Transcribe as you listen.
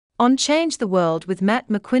On Change the World with Matt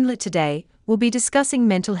McQuinley today, we'll be discussing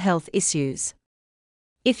mental health issues.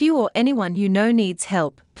 If you or anyone you know needs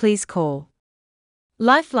help, please call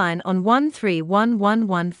Lifeline on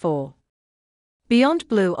 131114. Beyond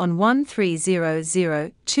Blue on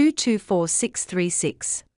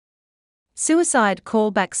 1300-224-636. Suicide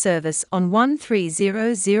Callback Service on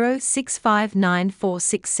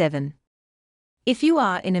 1300-659-467. If you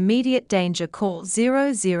are in immediate danger, call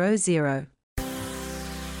 000.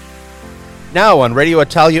 Now on Radio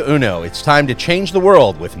Italia Uno, it's time to change the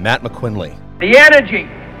world with Matt McQuinley. The energy,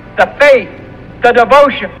 the faith, the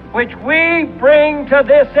devotion which we bring to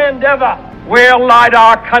this endeavor will light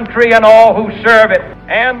our country and all who serve it.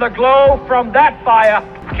 And the glow from that fire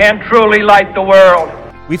can truly light the world.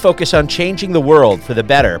 We focus on changing the world for the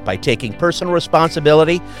better by taking personal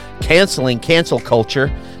responsibility, canceling cancel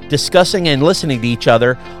culture, discussing and listening to each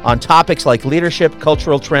other on topics like leadership,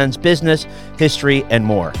 cultural trends, business, history, and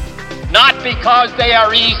more. Not because they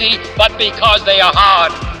are easy, but because they are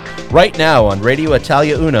hard. Right now on Radio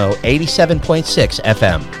Italia Uno, 87.6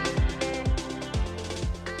 FM.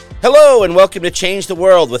 Hello and welcome to Change the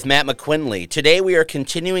World with Matt McQuinley. Today we are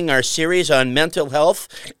continuing our series on mental health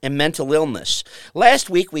and mental illness. Last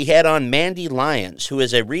week we had on Mandy Lyons, who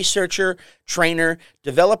is a researcher, trainer,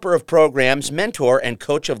 developer of programs, mentor, and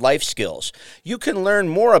coach of life skills. You can learn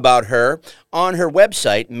more about her on her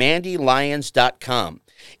website, mandylyons.com.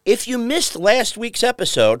 If you missed last week's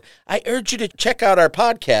episode, I urge you to check out our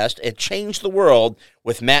podcast at Change the World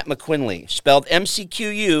with Matt McQuinley, spelled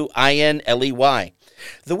McQuinley.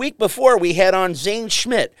 The week before, we had on Zane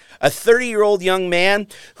Schmidt, a 30-year-old young man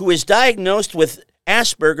who was diagnosed with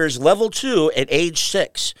Asperger's level 2 at age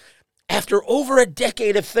 6. After over a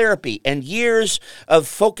decade of therapy and years of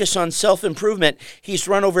focus on self-improvement, he's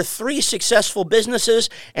run over 3 successful businesses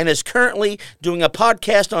and is currently doing a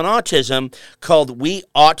podcast on autism called We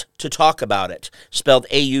Ought to Talk About It, spelled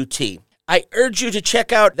A-U-T. I urge you to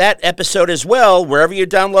check out that episode as well, wherever you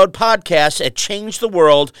download podcasts, at Change the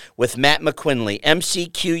World with Matt McQuinley,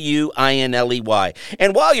 McQuinley.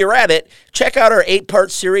 And while you're at it, check out our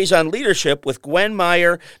 8-part series on leadership with Gwen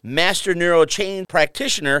Meyer, Master Neurochange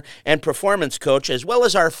Practitioner and Performance Coach, as well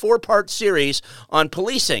as our 4-part series on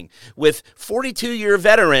policing with 42-year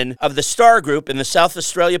veteran of the STAR Group in the South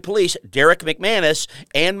Australia Police, Derek McManus,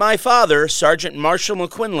 and my father, Sergeant Marshall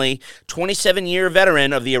McQuinley, 27-year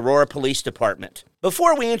veteran of the Aurora Police Department.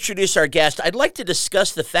 Before we introduce our guest, I'd like to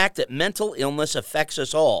discuss the fact that mental illness affects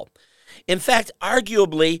us all. In fact,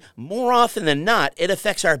 arguably, more often than not, it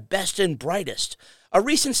affects our best and brightest. A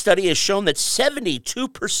recent study has shown that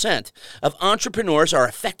 72% of entrepreneurs are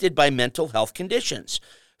affected by mental health conditions.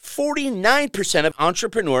 49% of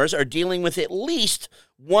entrepreneurs are dealing with at least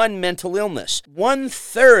one mental illness.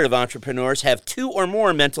 1/3 of entrepreneurs have 2 or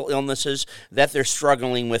more mental illnesses that they're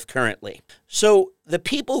struggling with currently. So the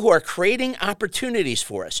people who are creating opportunities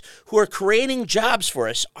for us, who are creating jobs for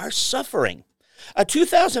us, are suffering. A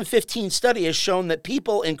 2015 study has shown that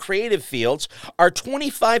people in creative fields are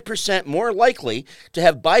 25% more likely to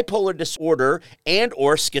have bipolar disorder and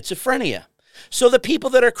or schizophrenia. So the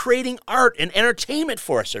people that are creating art and entertainment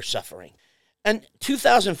for us are suffering. A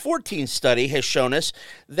 2014 study has shown us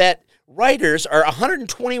that writers are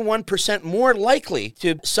 121% more likely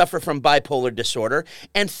to suffer from bipolar disorder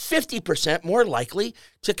and 50% more likely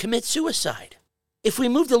to commit suicide. If we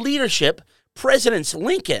move to leadership, Presidents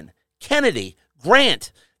Lincoln, Kennedy,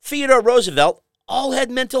 Grant, Theodore Roosevelt all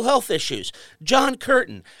had mental health issues. John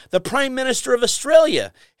Curtin, the Prime Minister of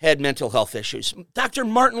Australia, had mental health issues. Dr.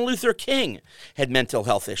 Martin Luther King had mental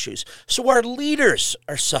health issues. So our leaders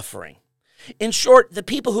are suffering. In short, the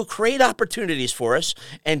people who create opportunities for us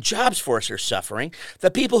and jobs for us are suffering. The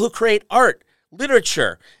people who create art,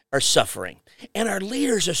 literature are suffering. And our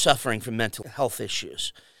leaders are suffering from mental health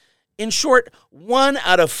issues. In short, 1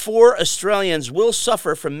 out of 4 Australians will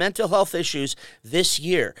suffer from mental health issues this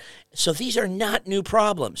year. So these are not new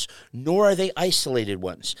problems, nor are they isolated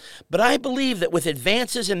ones. But I believe that with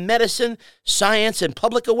advances in medicine, science, and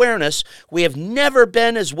public awareness, we have never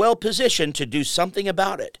been as well positioned to do something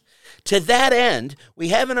about it. To that end, we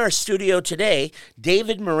have in our studio today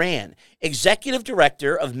David Moran, Executive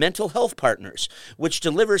Director of Mental Health Partners, which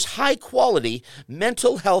delivers high-quality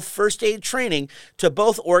mental health first aid training to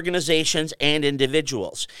both organizations and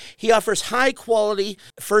individuals. He offers high-quality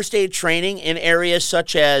first aid training in areas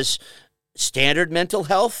such as standard mental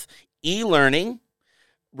health, e-learning,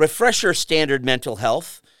 refresher standard mental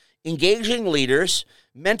health, engaging leaders,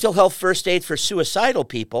 mental health first aid for suicidal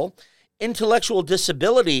people, intellectual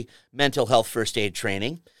disability mental health first aid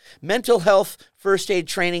training, mental health first aid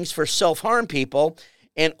trainings for self-harm people,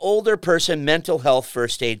 and older person mental health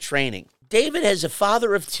first aid training. David is a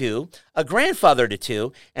father of two, a grandfather to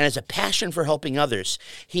two, and has a passion for helping others.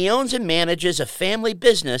 He owns and manages a family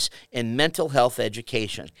business in mental health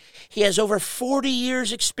education. He has over 40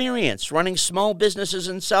 years' experience running small businesses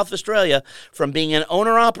in South Australia, from being an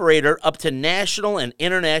owner-operator up to national and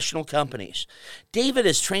international companies. David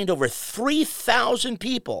has trained over 3,000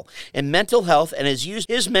 people in mental health and has used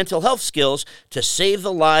his mental health skills to save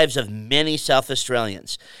the lives of many South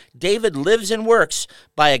Australians. David lives and works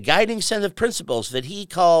by a guiding set of principles that he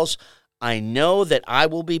calls, "I know that I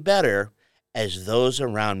will be better as those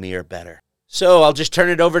around me are better." So I'll just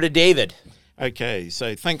turn it over to David. Okay,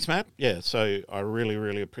 so thanks, Matt. Yeah, so I really,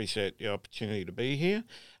 really appreciate the opportunity to be here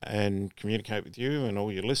and communicate with you and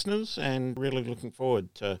all your listeners, and really looking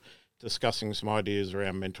forward to discussing some ideas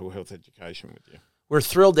around mental health education with you. We're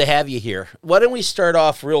thrilled to have you here. Why don't we start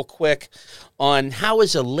off real quick on how,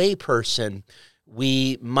 as a layperson,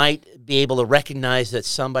 we might be able to recognize that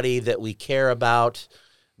somebody that we care about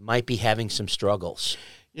might be having some struggles.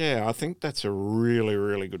 Yeah, I think that's a really,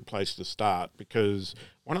 really good place to start, because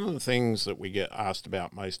one of the things that we get asked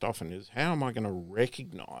about most often is, how am I going to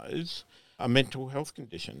recognize a mental health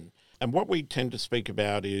condition? And what we tend to speak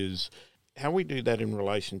about is how we do that in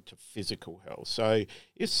relation to physical health. So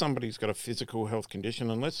if somebody's got a physical health condition,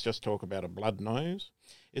 and let's just talk about a blood nose,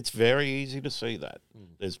 it's very easy to see that.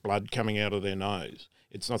 There's blood coming out of their nose.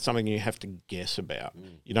 It's not something you have to guess about.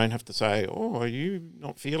 You don't have to say, "Oh, are you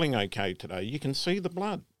not feeling okay today?" You can see the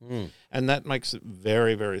blood. And that makes it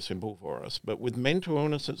very, very simple for us. But with mental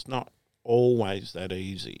illness, it's not always that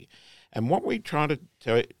easy. And what we try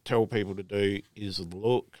to tell people to do is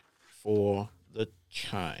look for the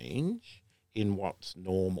change in what's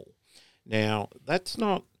normal. Now, that's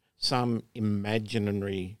not some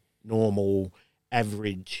imaginary, normal,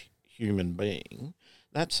 average human being.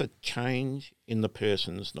 That's a change in the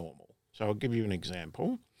person's normal. So I'll give you an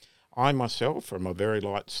example. I myself am a very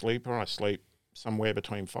light sleeper. I sleep somewhere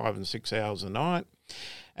between 5 and 6 hours a night,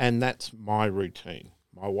 and that's my routine.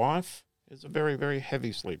 My wife is a very, very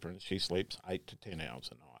heavy sleeper, and she sleeps 8 to 10 hours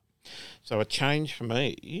a night. So a change for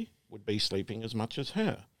me would be sleeping as much as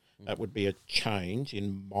her. That would be a change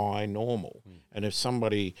in my normal. And if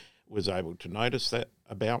somebody was able to notice that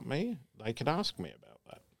about me, they could ask me about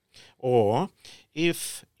that. Or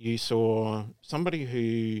if you saw somebody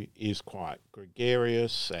who is quite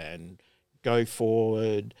gregarious and go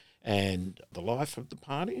forward and the life of the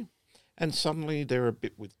party, and suddenly they're a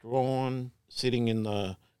bit withdrawn, sitting in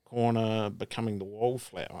the corner, becoming the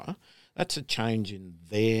wallflower, that's a change in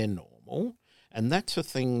their normal. And that's a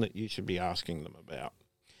thing that you should be asking them about.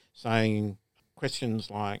 Saying questions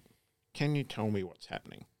like, "Can you tell me what's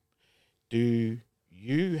happening? Do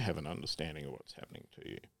you have an understanding of what's happening to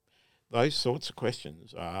you?" Those sorts of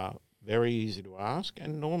questions are very easy to ask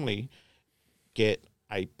and normally get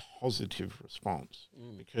a positive response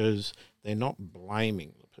because they're not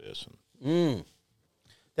blaming the person.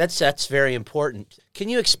 That's very important. Can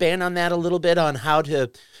you expand on that a little bit, on how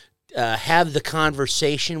to have the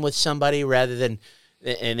conversation with somebody rather than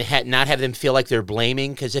not have them feel like they're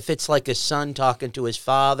blaming? Because if it's like a son talking to his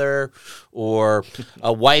father or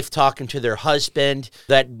a wife talking to their husband,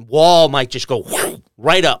 that wall might just go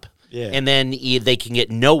right up, and then they can get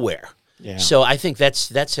nowhere. Yeah. So I think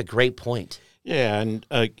that's a great point. Yeah, and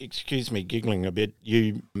excuse me giggling a bit,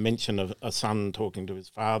 you mentioned a son talking to his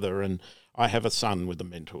father, and I have a son with a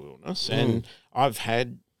mental illness, and I've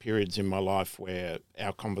had periods in my life where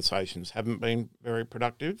our conversations haven't been very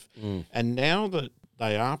productive, and now that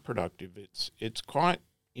they are productive, it's quite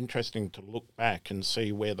interesting to look back and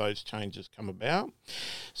see where those changes come about.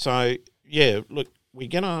 So, yeah, look, we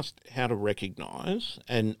get asked how to recognise,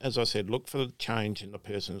 and as I said, look for the change in the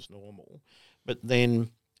person's normal, but then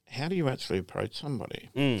how do you actually approach somebody?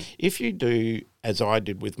 If you do, as I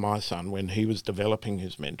did with my son when he was developing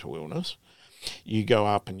his mental illness, you go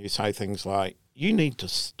up and you say things like, "You need to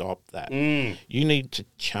stop that. You need to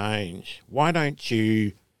change. Why don't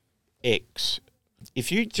you X?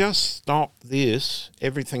 If you just stop this,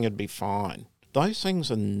 everything would be fine." Those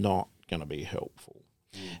things are not going to be helpful.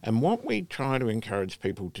 And what we try to encourage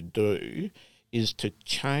people to do is to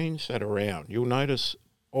change that around. You'll notice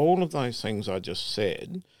all of those things I just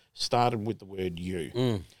said started with the word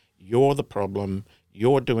you. You're the problem.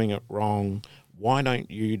 You're doing it wrong. Why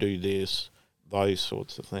don't you do this? Those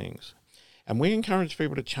sorts of things. And we encourage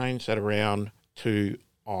people to change that around to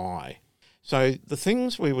I. So the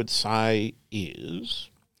things we would say is,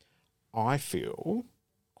 "I feel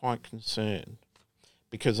quite concerned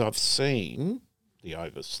because I've seen the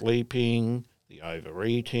oversleeping, the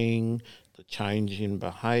overeating, the change in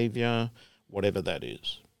behaviour, whatever that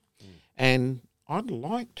is. And I'd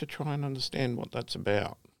like to try and understand what that's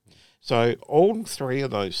about." So all three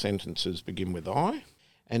of those sentences begin with I,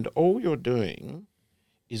 and all you're doing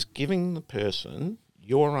is giving the person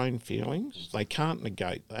your own feelings. They can't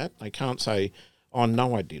negate that. They can't say, oh,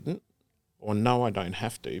 no, I didn't, or no, I don't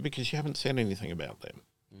have to, because you haven't said anything about them.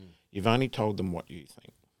 You've only told them what you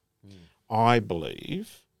think. I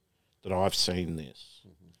believe that I've seen this,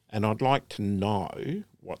 and I'd like to know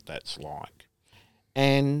what that's like.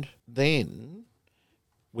 And then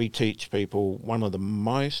we teach people one of the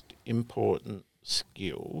most important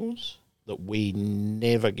skills that we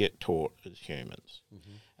never get taught as humans,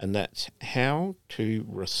 and that's how to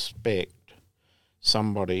respect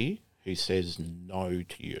somebody who says no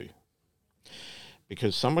to you.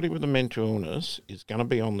 Because somebody with a mental illness is going to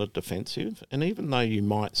be on the defensive, and even though you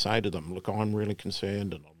might say to them, look, I'm really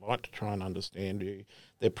concerned and I'd like to try and understand you,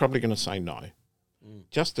 they're probably going to say no,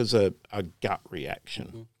 just as a gut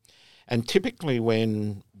reaction. And typically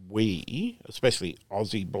when we, especially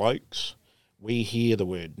Aussie blokes, we hear the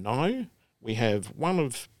word no, we have one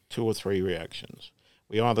of two or three reactions.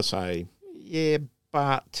 We either say, yeah,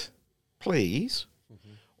 but please,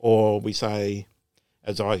 or we say,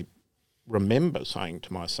 as I remember saying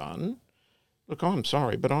to my son, look, I'm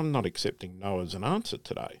sorry, but I'm not accepting no as an answer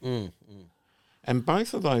today. And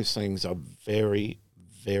both of those things are very,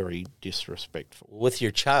 very disrespectful. With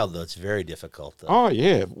your child, though, it's very difficult, though. Oh,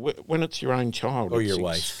 yeah. When it's your own child, Or it's your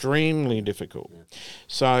wife. extremely difficult. Yeah.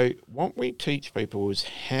 So what we teach people is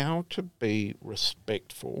how to be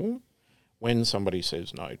respectful when somebody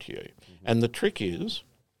says no to you. And the trick is,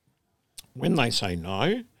 when they say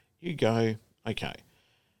no, you go, okay,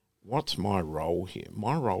 what's my role here?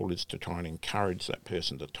 My role is to try and encourage that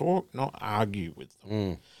person to talk, not argue with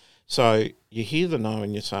them. So you hear the no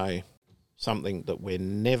and you say something that we're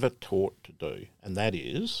never taught to do, and that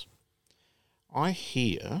is, I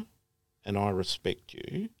hear and I respect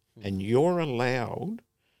you, and you're allowed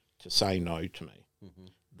to say no to me.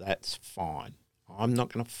 That's fine. I'm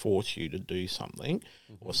not going to force you to do something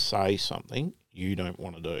or say something you don't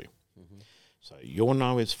want to do. So your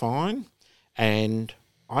no is fine, and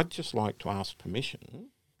I'd just like to ask permission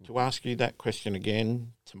to ask you that question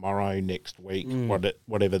again tomorrow, next week,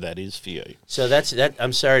 whatever that is for you. So that's that.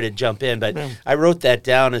 I'm sorry to jump in, but I wrote that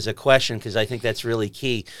down as a question because I think that's really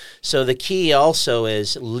key. So the key also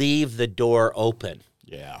is leave the door open.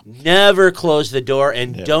 Yeah. Never close the door,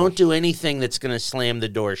 and don't do anything that's going to slam the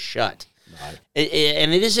door shut. No.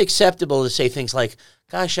 And it is acceptable to say things like,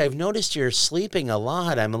 gosh, I've noticed you're sleeping a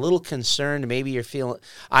lot. I'm a little concerned. Maybe you're feeling...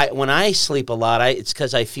 When I sleep a lot, it's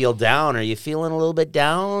because I feel down. Are you feeling a little bit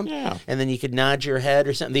down? Yeah. And then you could nod your head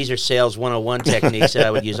or something. These are sales 101 techniques that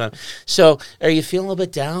I would use on. So are you feeling a little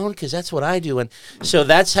bit down? Because that's what I do. And so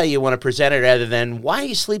that's how you want to present it rather than, why are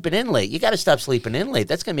you sleeping in late? You got to stop sleeping in late.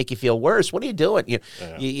 That's going to make you feel worse. What are you doing?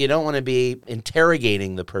 You don't want to be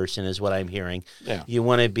interrogating the person is what I'm hearing. Yeah. You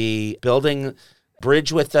want to be building...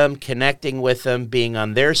 bridge with them, connecting with them, being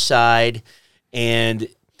on their side, and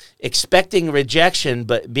expecting rejection,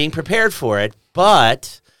 but being prepared for it,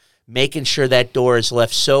 but making sure that door is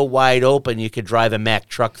left so wide open you could drive a Mack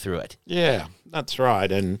truck through it. Yeah, that's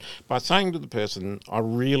right. And by saying to the person, I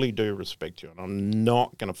really do respect you and I'm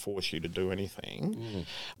not going to force you to do anything,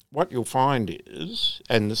 what you'll find is,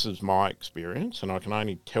 and this is my experience, and I can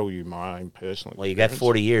only tell you my own personal experience. Well, you got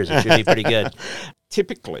 40 years. It should be pretty good.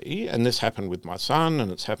 Typically, and this happened with my son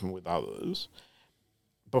and it's happened with others,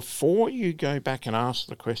 before you go back and ask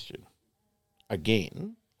the question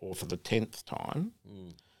again, or for the 10th time,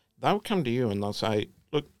 they'll come to you and they'll say,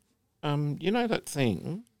 look, you know that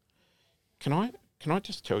thing, can I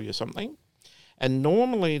just tell you something? And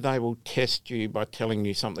normally they will test you by telling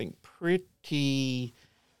you something pretty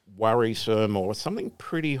worrisome or something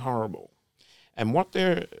pretty horrible. And what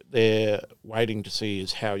they're waiting to see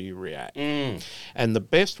is how you react. And the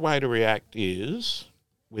best way to react is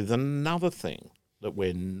with another thing that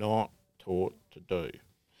we're not taught to do.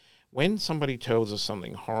 When somebody tells us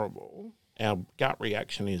something horrible, our gut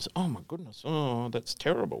reaction is, oh my goodness, oh, that's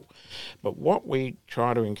terrible. But what we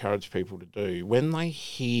try to encourage people to do, when they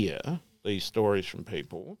hear these stories from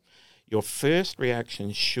people, your first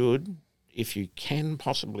reaction should, if you can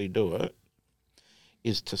possibly do it,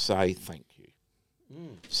 is to say thank you.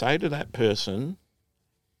 Say to that person,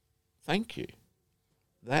 thank you.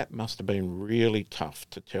 That must have been really tough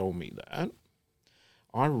to tell me that.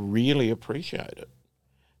 I really appreciate it.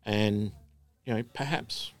 And,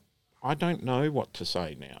 perhaps I don't know what to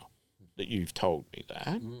say now that you've told me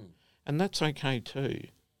that. And that's okay too.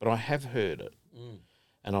 But I have heard it.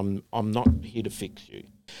 And I'm not here to fix you.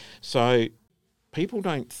 So people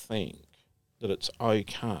don't think that it's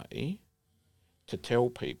okay to tell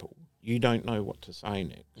people you don't know what to say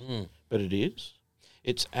next. But it is.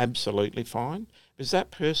 it's absolutely fine, because that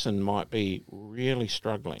person might be really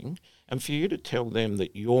struggling, and for you to tell them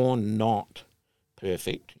that you're not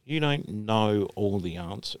perfect, you don't know all the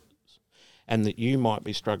answers, and that you might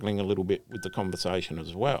be struggling a little bit with the conversation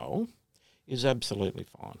as well, is absolutely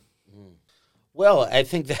fine. Well, I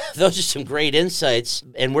think that those are some great insights,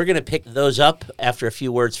 and we're going to pick those up after a few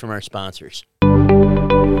words from our sponsors.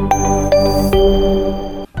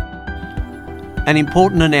 An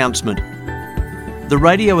important announcement. The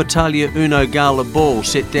Radio Italia Uno Gala Ball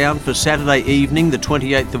set down for Saturday evening, the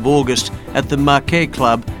 28th of August at the Marquet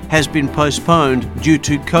Club has been postponed due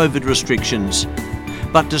to COVID restrictions.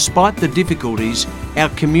 But despite the difficulties, our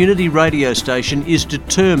community radio station is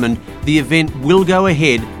determined the event will go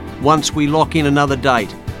ahead once we lock in another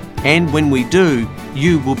date. And when we do,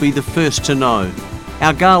 you will be the first to know.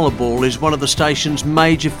 Our Gala Ball is one of the station's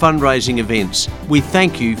major fundraising events. We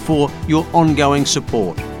thank you for your ongoing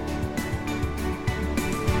support.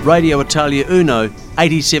 Radio Italia Uno,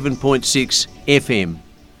 87.6 FM.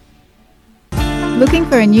 Looking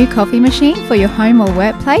for a new coffee machine for your home or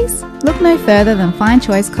workplace? Look no further than Fine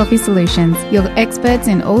Choice Coffee Solutions, your experts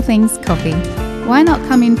in all things coffee. Why not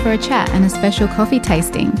come in for a chat and a special coffee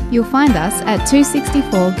tasting? You'll find us at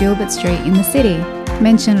 264 Gilbert Street in the city.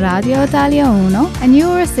 Mention Radio Italia Uno and you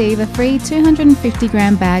will receive a free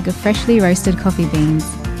 250-gram bag of freshly roasted coffee beans.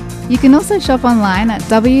 You can also shop online at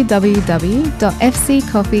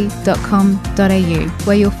www.fccoffee.com.au,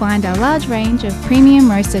 where you'll find our large range of premium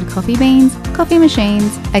roasted coffee beans, coffee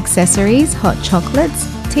machines, accessories, hot chocolates,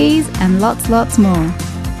 teas and lots more.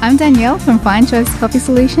 I'm Danielle from Fine Choice Coffee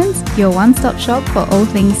Solutions, your one-stop shop for all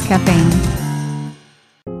things caffeine.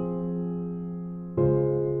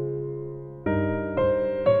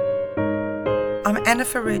 I'm Anna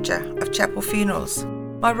Farrugia of Chapel Funerals.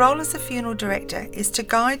 My role as a funeral director is to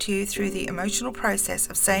guide you through the emotional process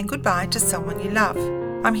of saying goodbye to someone you love.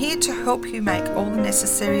 I'm here to help you make all the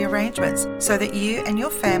necessary arrangements so that you and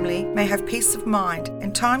your family may have peace of mind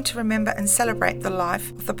and time to remember and celebrate the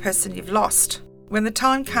life of the person you've lost. When the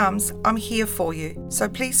time comes, I'm here for you, so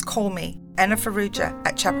please call me, Anna Farrugia,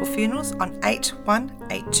 at Chapel Funerals on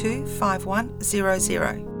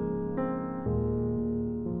 81825100.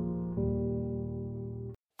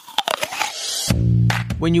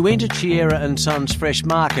 When you enter Chiera and Sons Fresh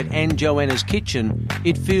Market and Joanna's Kitchen,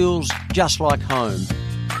 it feels just like home.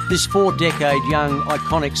 This 4-decade young,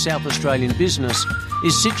 iconic South Australian business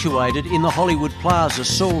is situated in the Hollywood Plaza,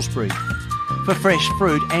 Salisbury. For fresh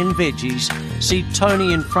fruit and veggies, see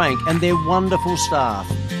Tony and Frank and their wonderful staff,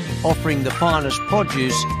 offering the finest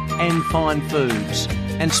produce and fine foods.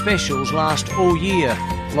 And specials last all year,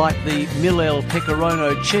 like the Millel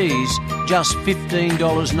Pecorino cheese, just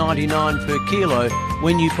 $15.99 per kilo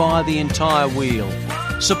when you buy the entire wheel.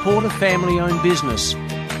 Support a family-owned business.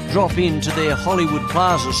 Drop into their Hollywood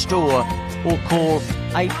Plaza store or call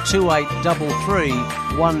 828 33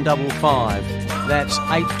 155. That's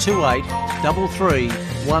 828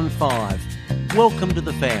 3315. Welcome to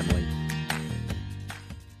the family.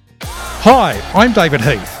 Hi, I'm David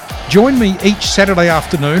Heath. Join me each Saturday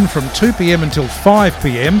afternoon from 2 p.m. until 5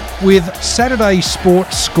 p.m. with Saturday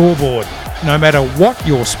Sports Scoreboard. No matter what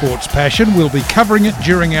your sports passion, we'll be covering it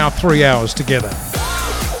during our 3 hours together.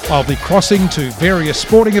 I'll be crossing to various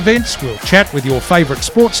sporting events, we'll chat with your favourite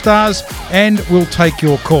sports stars, and we'll take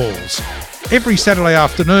your calls. Every Saturday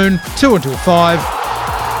afternoon, 2 until 5,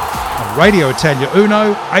 on Radio Italia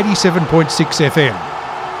Uno, 87.6 FM.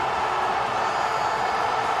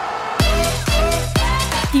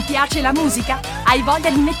 Ti piace la musica? Hai voglia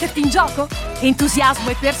di metterti in gioco? Entusiasmo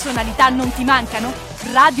e personalità non ti mancano?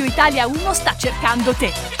 Radio Italia 1 sta cercando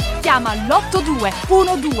te. Chiama l'82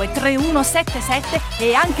 123177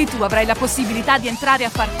 e anche tu avrai la possibilità di entrare a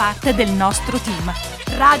far parte del nostro team.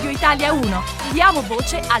 Radio Italia 1, diamo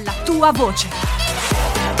voce alla tua voce.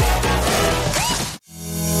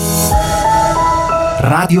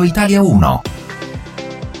 Radio Italia 1.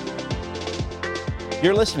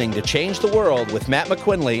 You're listening to Change the World with Matt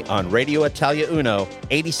McQuinley on Radio Italia Uno,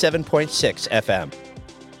 87.6 FM.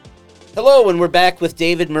 Hello, and we're back with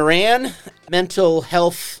David Moran, mental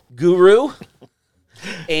health guru.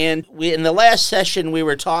 And in the last session, we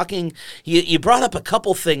were talking, you brought up a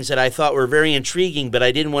couple things that I thought were very intriguing, but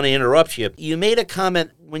I didn't want to interrupt you. You made a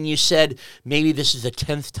comment when you said maybe this is the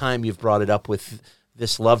 10th time you've brought it up with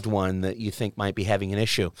this loved one that you think might be having an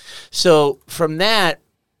issue. So from that,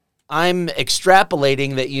 I'm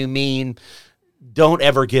extrapolating that you mean don't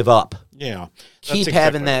ever give up. Yeah. Keep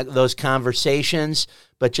having those conversations,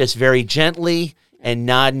 but just very gently and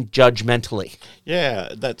non-judgmentally.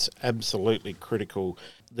 Yeah, that's absolutely critical.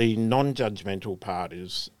 the non-judgmental part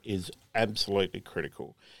is absolutely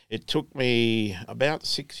critical. It took me about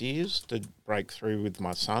 6 years to break through with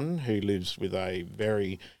my son, who lives with a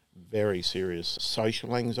very, very serious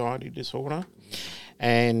social anxiety disorder.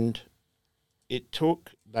 And it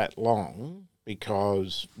took that long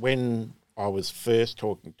because when I was first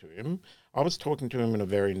talking to him, I was talking to him in a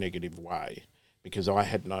very negative way because I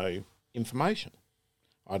had no information.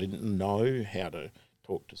 I didn't know how to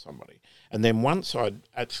talk to somebody. And then once I'd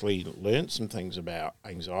actually learnt some things about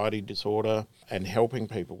anxiety disorder and helping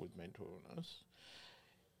people with mental illness,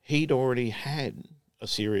 he'd already had a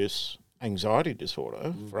serious anxiety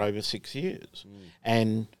disorder for over 6 years.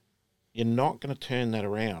 And you're not going to turn that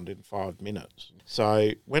around in 5 minutes.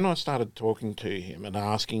 So when I started talking to him and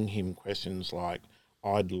asking him questions like,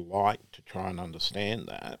 I'd like to try and understand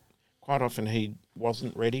that, quite often he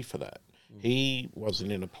wasn't ready for that. He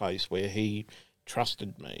wasn't in a place where he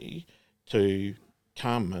trusted me to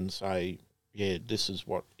come and say, yeah, this is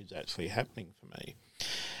what is actually happening for me.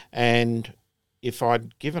 And if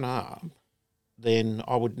I'd given up, then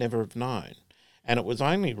I would never have known. And it was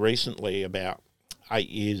only recently, about 8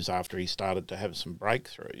 years after he started to have some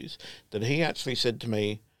breakthroughs, that he actually said to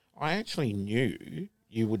me, I actually knew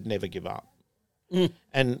you would never give up.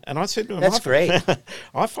 And I said to him, that's great.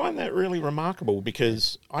 I find that really remarkable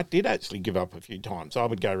because I did actually give up a few times. I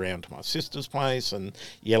would go round to my sister's place and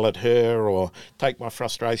yell at her or take my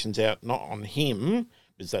frustrations out, not on him,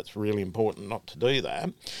 because that's really important not to do that.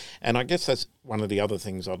 And I guess that's one of the other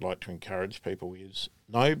things I'd like to encourage people is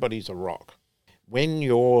nobody's a rock. When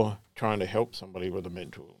you're trying to help somebody with a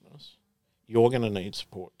mental illness, you're going to need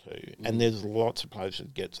support too. And there's lots of places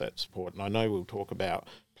that get that support. And I know we'll talk about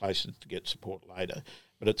places to get support later,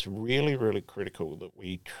 but it's really, really critical that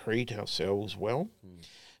we treat ourselves well.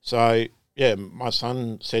 So, yeah, my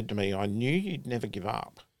son said to me, I knew you'd never give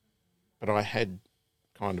up, but I had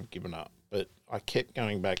kind of given up, but I kept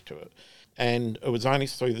going back to it. And it was only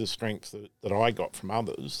through the strength that I got from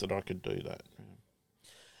others that I could do that.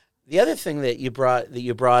 The other thing that you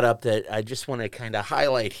brought up that I just want to kind of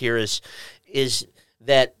highlight here is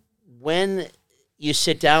that when you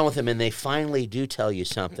sit down with them and they finally do tell you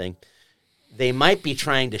something, they might be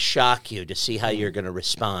trying to shock you to see how you're going to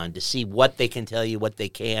respond, to see what they can tell you, what they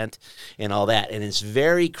can't, and all that. And it's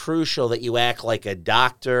very crucial that you act like a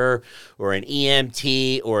doctor or an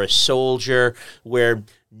EMT or a soldier where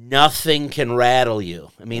nothing can rattle you.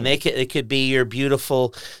 I mean, it could be your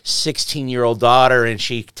beautiful 16-year-old daughter, and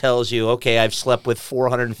she tells you, "Okay, I've slept with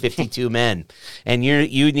 452 men," and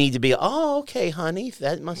you need to be, "Oh, okay, honey,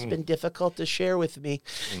 that must have been difficult to share with me."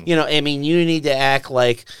 You know, I mean, you need to act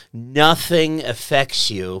like nothing affects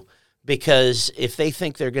you, because if they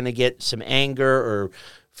think they're going to get some anger or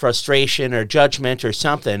frustration or judgment or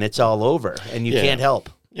something, it's all over, and you can't help.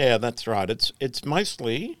 Yeah, that's right. It's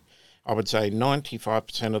mostly, I would say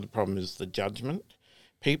 95% of the problem is the judgment.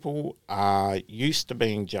 People are used to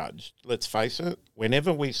being judged. Let's face it,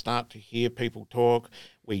 whenever we start to hear people talk,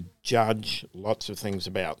 we judge lots of things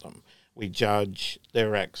about them. We judge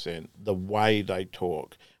their accent, the way they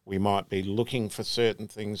talk. We might be looking for certain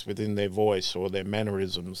things within their voice or their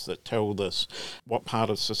mannerisms that tell us what part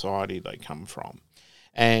of society they come from.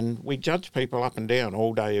 And we judge people up and down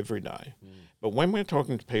all day, every day. But when we're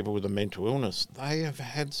talking to people with a mental illness, they have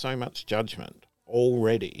had so much judgment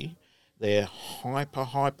already. They're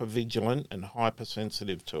hyper vigilant and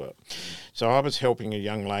hypersensitive to it. So I was helping a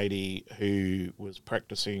young lady who was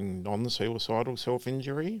practicing non-suicidal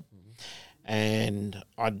self-injury, and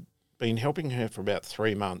I'd been helping her for about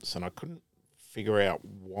 3 months, and I couldn't figure out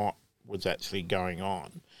what was actually going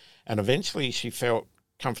on. And eventually she felt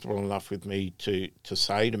comfortable enough with me to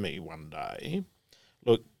say to me one day,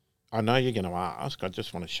 "Look, I know you're going to ask, I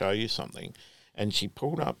just want to show you something." And she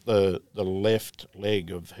pulled up the left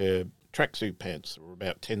leg of her tracksuit pants that were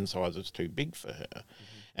about 10 sizes too big for her.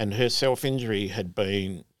 And her self-injury had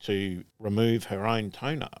been to remove her own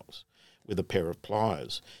toenails with a pair of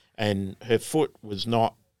pliers. And her foot was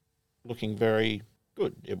not looking very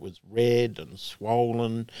good. It was red and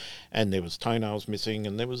swollen, and there was toenails missing,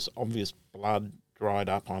 and there was obvious blood dried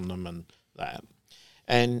up on them and that.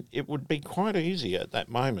 And it would be quite easy at that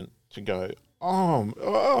moment to go,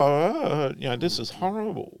 this is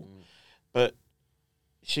horrible. But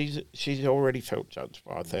she's already felt judged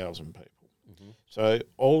by 1,000 people. So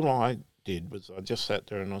all I did was I just sat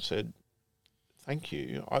there and I said, "Thank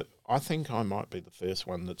you. I think I might be the first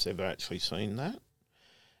one that's ever actually seen that.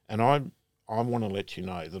 And I want to let you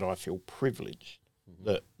know that I feel privileged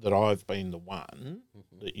that I've been the one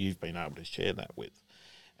that you've been able to share that with."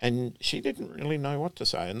 And she didn't really know what to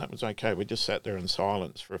say, and that was okay. We just sat there in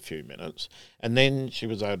silence for a few minutes, and then she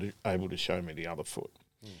was able to show me the other foot.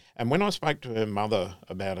 And when I spoke to her mother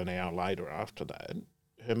about an hour later after that,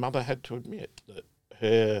 her mother had to admit that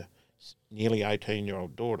her nearly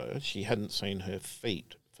 18-year-old daughter, she hadn't seen her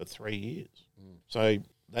feet for 3 years. So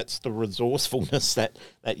that's the resourcefulness that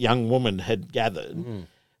young woman had gathered.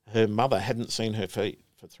 Her mother hadn't seen her feet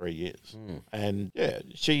for 3 years. And yeah,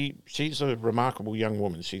 she's a remarkable young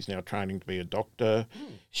woman. She's now training to be a doctor.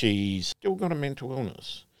 She's still got a mental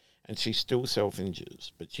illness and she still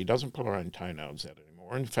self-injures, but she doesn't pull her own toenails out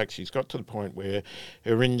anymore. In fact, she's got to the point where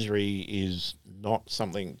her injury is not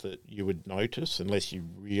something that you would notice unless you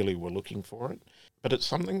really were looking for it. But it's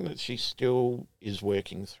something that she still is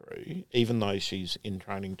working through, even though she's in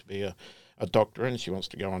training to be a doctor and she wants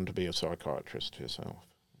to go on to be a psychiatrist herself.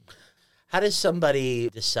 How does somebody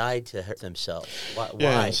decide to hurt themselves?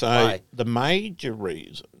 Why? The major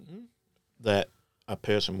reason that a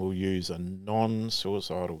person will use a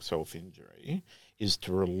non-suicidal self-injury is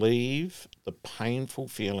to relieve the painful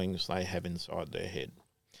feelings they have inside their head.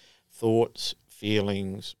 Thoughts,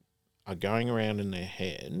 feelings are going around in their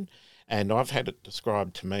head, and I've had it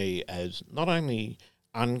described to me as not only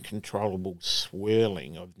uncontrollable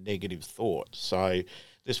swirling of negative thoughts. So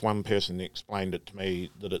this one person explained it to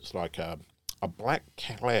me that it's like a black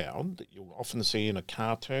cloud that you'll often see in a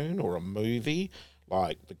cartoon or a movie,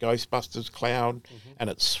 like the Ghostbusters cloud, and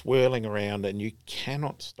it's swirling around and you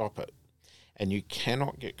cannot stop it and you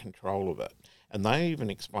cannot get control of it. And they even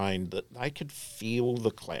explained that they could feel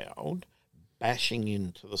the cloud bashing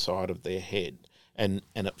into the side of their head and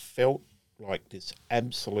it felt like this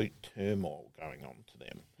absolute turmoil going on to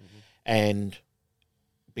them. And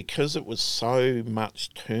because it was so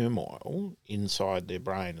much turmoil inside their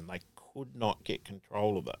brain and they could not get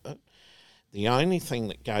control of it, the only thing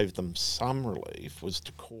that gave them some relief was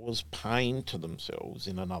to cause pain to themselves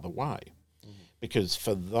in another way. Because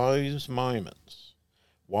for those moments,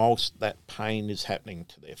 whilst that pain is happening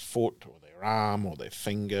to their foot or their arm or their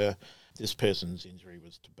finger, this person's injury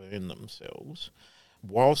was to burn themselves.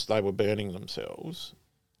 Whilst they were burning themselves,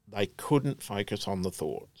 they couldn't focus on the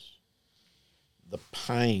thoughts. The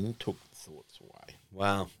pain took the thoughts away.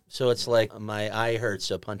 Wow. So it's like my eye hurts,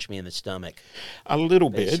 so punch me in the stomach. A little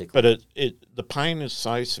bit, but the pain is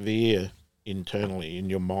so severe internally in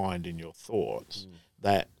your mind, in your thoughts,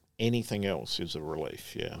 that anything else is a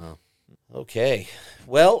relief, Wow. Okay.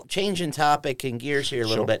 Well, changing topic and gears here a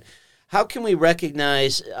little bit. How can we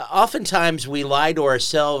recognize, oftentimes we lie to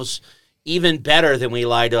ourselves even better than we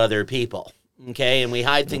lie to other people. Okay, and we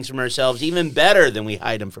hide things from ourselves even better than we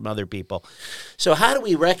hide them from other people. So how do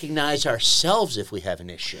we recognize ourselves if we have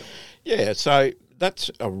an issue? Yeah, so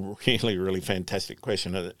that's a really, really fantastic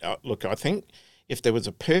question. Look, I think if there was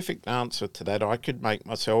a perfect answer to that, I could make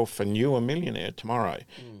myself and you a millionaire tomorrow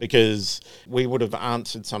because we would have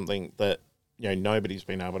answered something that nobody's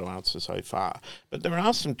been able to answer so far. But there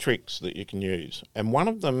are some tricks that you can use, and one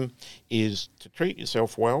of them is to treat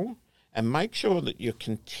yourself well and make sure that you're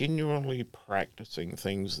continually practicing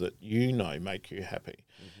things that make you happy.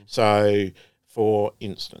 So, for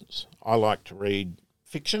instance, I like to read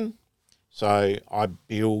fiction, so I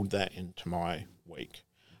build that into my week.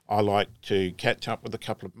 I like to catch up with a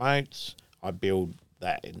couple of mates, I build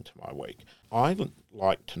that into my week. I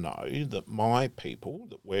like to know that my people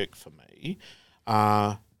that work for me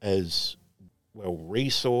are as well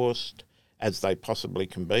resourced as they possibly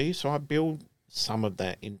can be, so I build some of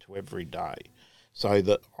that into every day so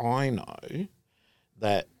that I know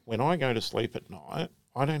that when I go to sleep at night,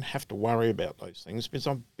 I don't have to worry about those things because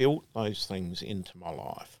I've built those things into my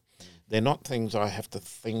life. They're not things I have to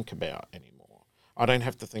think about anymore. I don't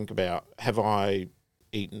have to think about, have I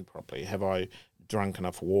eaten properly? Have I drunk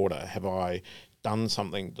enough water? Have I done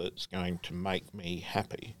something that's going to make me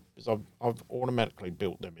happy? Because I've automatically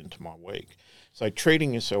built them into my week. So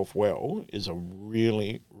treating yourself well is a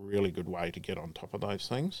really, really good way to get on top of those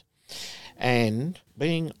things. And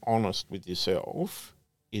being honest with yourself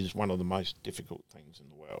is one of the most difficult things in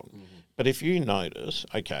the world. But if you notice,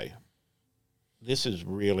 okay, this is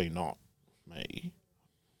really not me,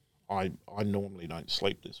 I normally don't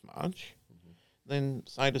sleep this much, then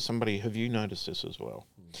say to somebody, have you noticed this as well?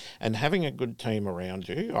 And having a good team around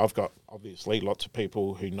you, I've got obviously lots of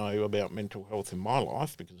people who know about mental health in my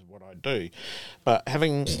life because of what I do, but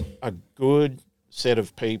having a good set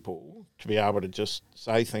of people to be able to just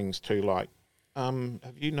say things to like,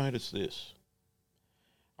 have you noticed this?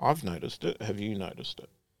 I've noticed it. Have you noticed it?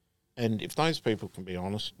 And if those people can be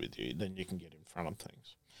honest with you, then you can get in front of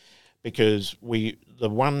things. Because the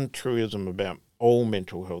one truism about all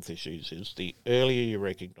mental health issues is the earlier you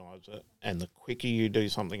recognise it and the quicker you do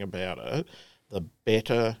something about it, the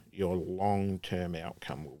better your long-term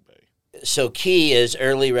outcome will be. So key is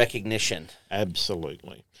early recognition.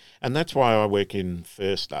 Absolutely. And that's why I work in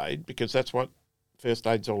first aid, because that's what first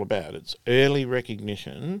aid's all about. It's early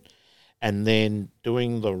recognition and then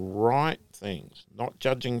doing the right things, not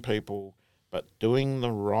judging people, but doing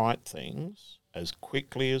the right things as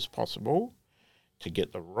quickly as possible to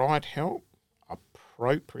get the right help,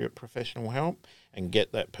 appropriate professional help, and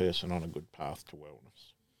get that person on a good path to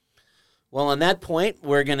wellness. Well, on that point,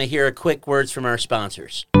 we're going to hear a quick words from our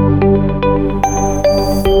sponsors.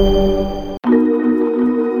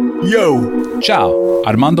 Yo! Ciao,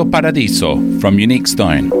 Armando Paradiso from Unique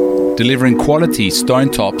Stone, delivering quality stone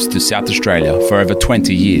tops to South Australia for over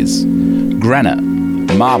 20 years. Granite,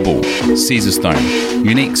 marble, Caesar stone,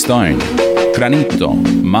 Unique Stone, granito,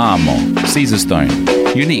 marmo, Caesar stone,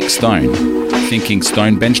 Unique Stone. Thinking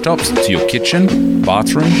stone benchtops to your kitchen,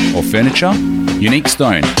 bathroom or furniture? Unique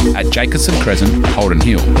Stone at Jacobson Crescent, Holden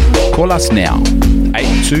Hill. Call us now,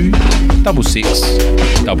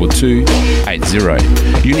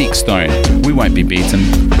 8266-2280. Unique Stone, we won't be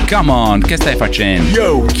beaten. Come on, che stai facendo?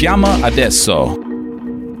 Yo! Chiama adesso.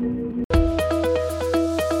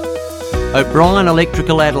 O'Brien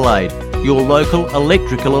Electrical Adelaide, your local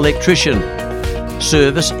electrical electrician.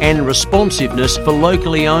 Service and responsiveness for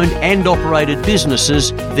locally owned and operated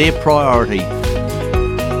businesses, their priority.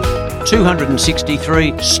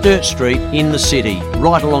 263 Sturt Street in the city,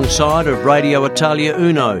 right alongside of Radio Italia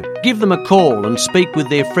Uno. Give them a call and speak with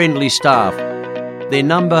their friendly staff. Their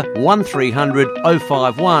number 1300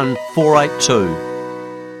 051 482.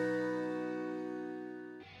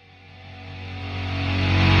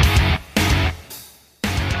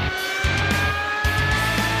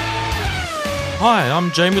 Hi,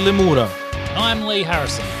 I'm Jamie Limura. And I'm Lee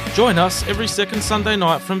Harrison. Join us every second Sunday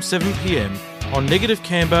night from 7 p.m. on Negative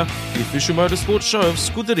Camber, the official motorsport show of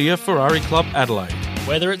Scuderia Ferrari Club Adelaide.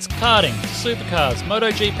 Whether it's karting, supercars,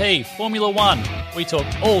 MotoGP, Formula One, we talk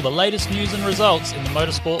all the latest news and results in the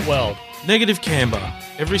motorsport world. Negative Camber,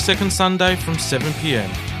 every second Sunday from 7 p.m.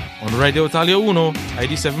 on Radio Italia Uno,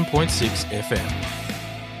 87.6 FM.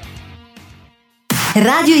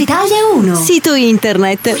 Radio Italia 1. Sito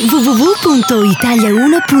internet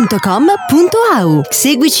www.italia1.com.au.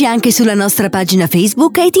 Seguici anche sulla nostra pagina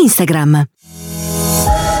Facebook ed Instagram.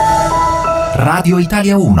 Radio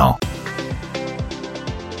Italia 1.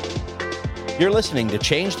 You're listening to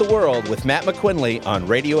Change the World with Matt McQuinley on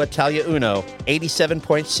Radio Italia Uno,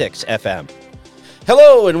 87.6 FM.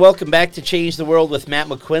 Hello and welcome back to Change the World with Matt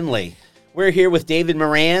McQuinley. We're here with David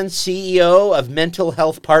Moran, CEO of Mental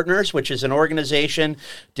Health Partners, which is an organization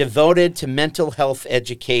devoted to mental health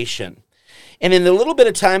education. And in the little bit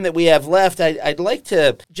of time that we have left, I'd like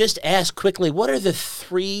to just ask quickly, what are the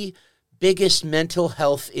three biggest mental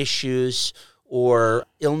health issues or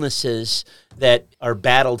illnesses that are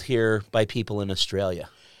battled here by people in Australia?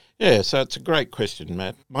 Yeah, so it's a great question,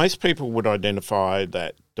 Matt. Most people would identify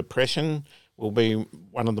that depression will be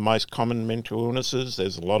one of the most common mental illnesses.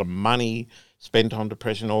 There's a lot of money spent on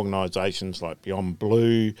depression. Organisations like Beyond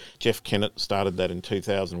Blue, Jeff Kennett started that in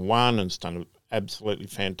 2001 and has done an absolutely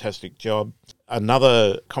fantastic job.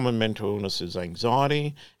 Another common mental illness is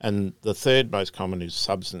anxiety, and the third most common is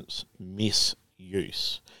substance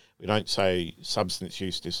misuse. We don't say substance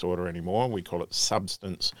use disorder anymore. We call it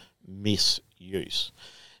substance misuse.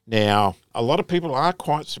 Now, a lot of people are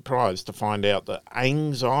quite surprised to find out that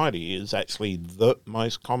anxiety is actually the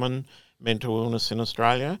most common mental illness in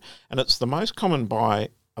Australia, and it's the most common by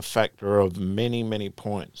a factor of many, many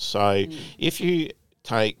points. So if you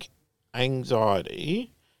take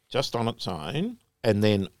anxiety just on its own, and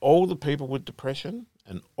then all the people with depression,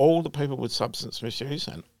 and all the people with substance misuse,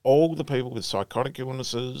 and all the people with psychotic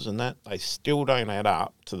illnesses and that, they still don't add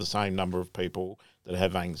up to the same number of people that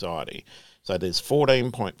have anxiety. So there's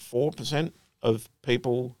 14.4% of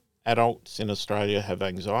people, adults in Australia, have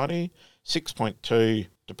anxiety, 6.2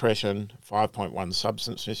 depression, 5.1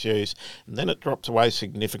 substance misuse, and then it drops away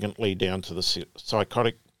significantly down to the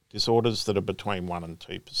psychotic disorders that are between 1 and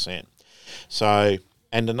 2%. So,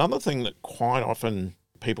 and another thing that quite often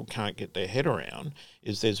people can't get their head around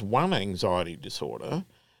is there's one anxiety disorder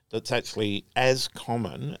that's actually as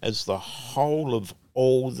common as the whole of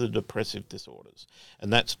all the depressive disorders,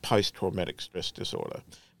 and that's post-traumatic stress disorder,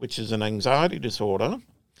 which is an anxiety disorder,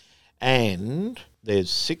 and there's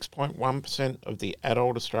 6.1% of the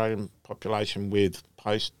adult Australian population with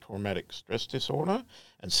post-traumatic stress disorder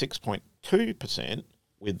and 6.2%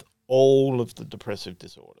 with all of the depressive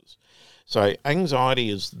disorders. So anxiety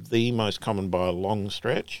is the most common by a long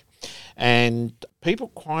stretch, and people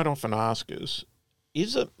quite often ask us,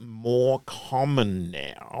 is it more common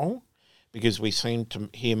now because we seem to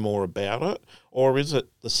hear more about it, or is it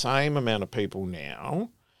the same amount of people now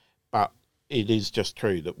but it is just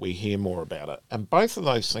true that we hear more about it. And both of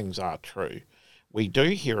those things are true. We do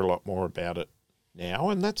hear a lot more about it now,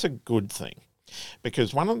 and that's a good thing.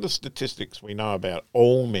 Because one of the statistics we know about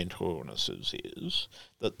all mental illnesses is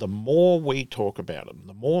that the more we talk about them,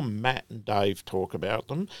 the more Matt and Dave talk about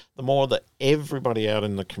them, the more that everybody out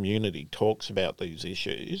in the community talks about these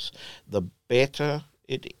issues, the better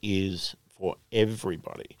it is for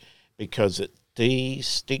everybody, because it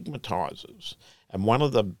destigmatizes. And one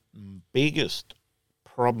of the biggest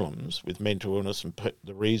problems with mental illness, and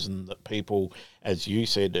the reason that people, as you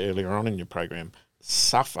said earlier on in your program,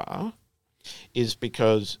 suffer, is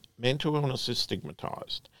because mental illness is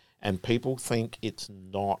stigmatized and people think it's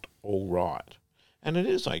not all right. And it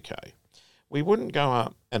is okay. We wouldn't go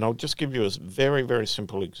up, and I'll just give you a very, very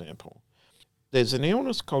simple example. There's an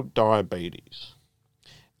illness called diabetes,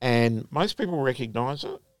 and most people recognize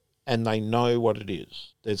it and they know what it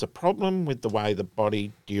is. There's a problem with the way the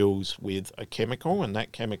body deals with a chemical, and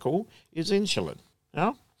that chemical is insulin.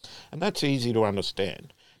 Yeah? And that's easy to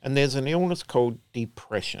understand. And there's an illness called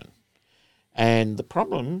depression. And the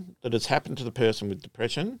problem that has happened to the person with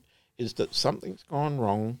depression is that something's gone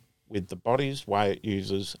wrong with the body's way it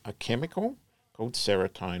uses a chemical called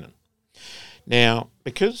serotonin. Now,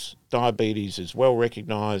 because diabetes is well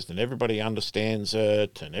recognised and everybody understands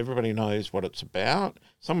it and everybody knows what it's about,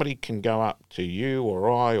 somebody can go up to you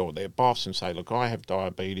or I or their boss and say, look, I have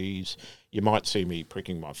diabetes. You might see me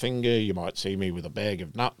pricking my finger. You might see me with a bag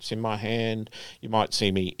of nuts in my hand. You might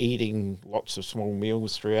see me eating lots of small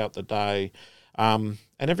meals throughout the day. And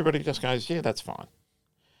everybody just goes, yeah, that's fine.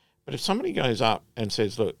 But if somebody goes up and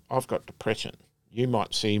says, look, I've got depression, you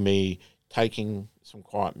might see me taking some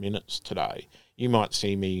quiet minutes today. You might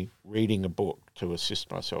see me reading a book to assist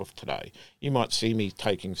myself today. You might see me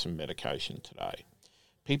taking some medication today.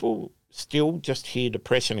 People still just hear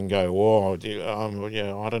depression and go, oh,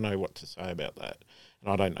 yeah, I don't know what to say about that,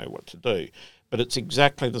 and I don't know what to do. But it's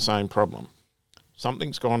exactly the same problem.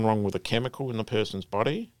 Something's gone wrong with a chemical in the person's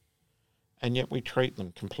body, and yet we treat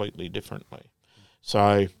them completely differently.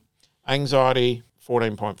 So anxiety,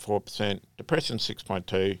 14.4%, depression,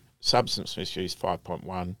 6.2%, substance misuse,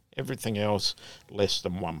 5.1%, everything else, less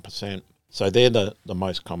than 1%. So they're the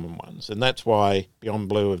most common ones. And that's why Beyond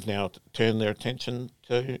Blue have now turned their attention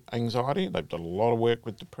to anxiety. They've done a lot of work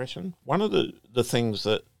with depression. One of the things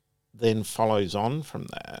that then follows on from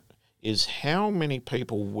that is how many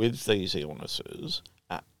people with these illnesses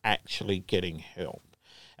are actually getting help.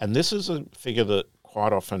 And this is a figure that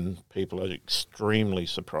quite often people are extremely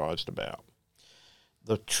surprised about.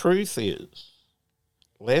 The truth is,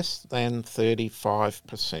 less than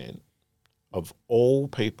 35% of all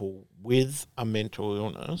people with a mental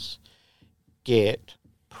illness get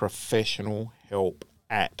professional help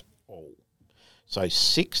at all. So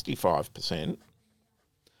 65%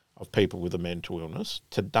 of people with a mental illness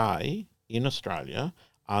today in Australia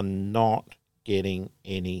are not getting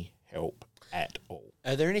any help at all.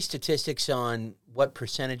 Are there any statistics on what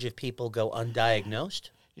percentage of people go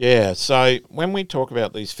undiagnosed? Yeah, so when we talk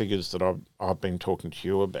about these figures that I've been talking to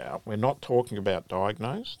you about, we're not talking about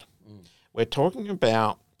diagnosed. We're talking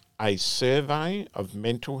about a survey of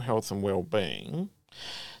mental health and well-being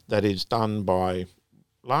that is done by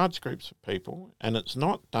large groups of people, and it's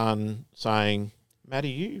not done saying, Matty,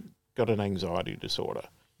 you got an anxiety disorder?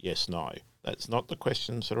 Yes, no. That's not the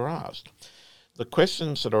questions that are asked. The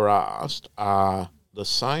questions that are asked are the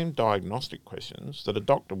same diagnostic questions that a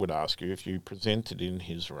doctor would ask you if you presented in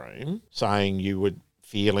his room saying you were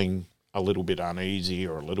feeling a little bit uneasy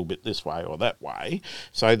or a little bit this way or that way,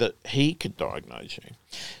 so that he could diagnose you.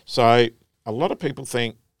 So a lot of people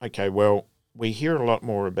think, okay, well, we hear a lot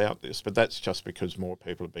more about this, but that's just because more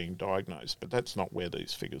people are being diagnosed. But that's not where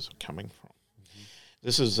these figures are coming from. Mm-hmm.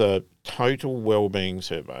 This is a total wellbeing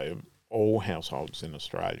survey of all households in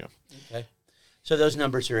Australia. Okay. So those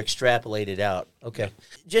numbers are extrapolated out. Okay.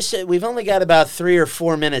 Just we've only got about 3 or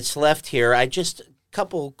 4 minutes left here. A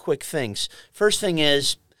couple quick things. First thing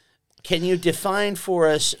is, can you define for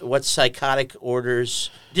us what psychotic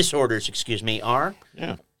disorders are?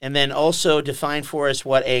 Yeah. And then also define for us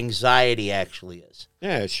what anxiety actually is.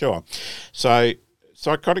 Yeah, sure. So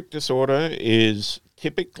psychotic disorder is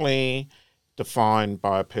typically defined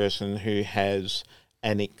by a person who has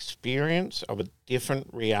an experience of a different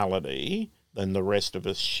reality than the rest of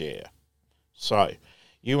us share. So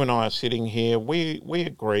you and I are sitting here, we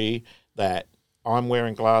agree that I'm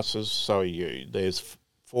wearing glasses, so are you. There's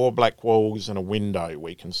 4 black walls and a window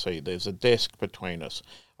we can see. There's a desk between us.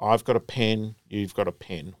 I've got a pen, you've got a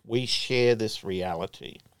pen. We share this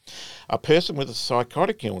reality. A person with a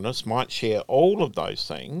psychotic illness might share all of those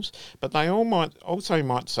things, but they also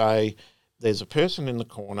might say, there's a person in the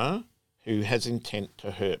corner who has intent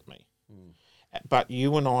to hurt me. But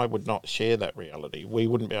you and I would not share that reality. We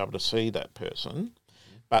wouldn't be able to see that person.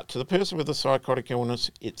 But to the person with a psychotic illness,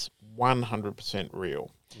 it's 100%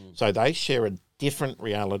 real. So they share a different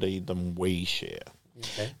reality than we share.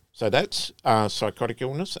 Okay. So that's psychotic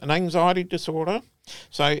illness. An anxiety disorder.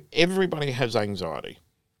 So everybody has anxiety.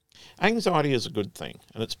 Anxiety is a good thing,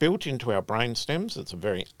 and it's built into our brain stems. It's a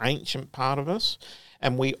very ancient part of us,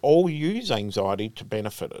 and we all use anxiety to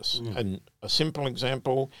benefit us. And a simple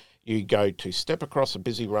example, you go to step across a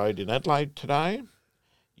busy road in Adelaide today,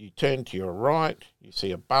 you turn to your right, you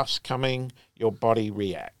see a bus coming, your body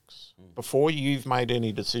reacts. Before you've made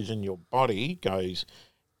any decision, your body goes,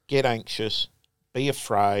 get anxious, be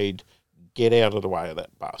afraid, get out of the way of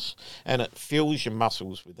that bus. And it fills your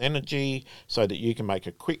muscles with energy so that you can make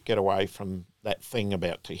a quick getaway from that thing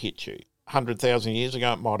about to hit you. 100,000 years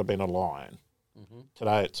ago, it might have been a lion.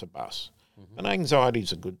 Today, it's a bus. And anxiety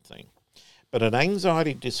is a good thing. But an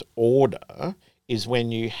anxiety disorder is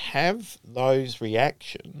when you have those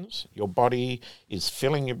reactions, your body is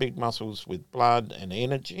filling your big muscles with blood and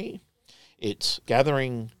energy. It's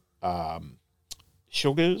gathering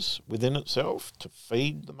sugars within itself to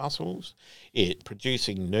feed the muscles. It's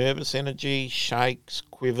producing nervous energy, shakes,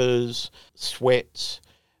 quivers, sweats,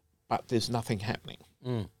 but there's nothing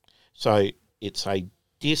happening. So it's a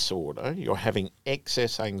disorder. You're having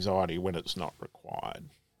excess anxiety when it's not required.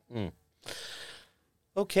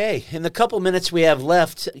 Okay, in the couple minutes we have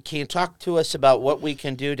left, can you talk to us about what we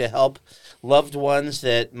can do to help loved ones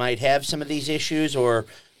that might have some of these issues, or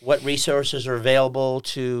what resources are available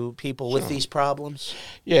to people with these problems?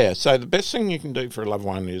 Yeah, so the best thing you can do for a loved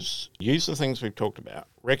one is use the things we've talked about.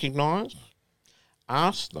 Recognise,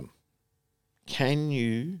 ask them, can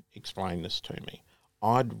you explain this to me?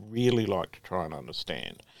 I'd really like to try and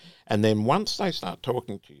understand. And then once they start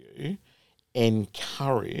talking to you,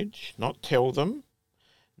 encourage, not tell them,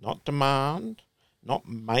 not demand, not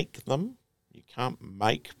make them. You can't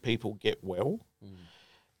make people get well.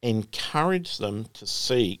 Encourage them to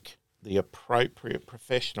seek the appropriate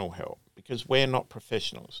professional help, because we're not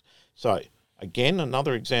professionals. So, again,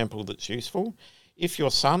 another example that's useful. If your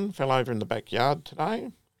son fell over in the backyard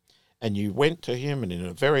today and you went to him and in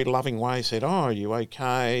a very loving way said, "Oh, are you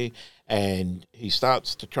okay?" and he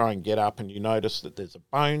starts to try and get up and you notice that there's a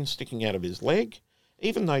bone sticking out of his leg,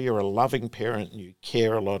 even though you're a loving parent and you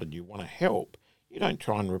care a lot and you want to help, you don't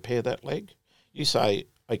try and repair that leg. You say,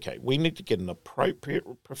 okay, we need to get an appropriate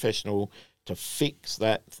professional to fix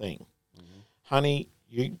that thing. Honey,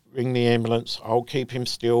 you ring the ambulance. I'll keep him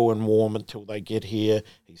still and warm until they get here.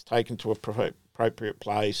 He's taken to a appropriate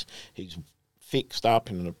place. He's fixed up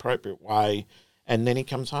in an appropriate way. And then he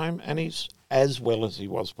comes home and he's as well as he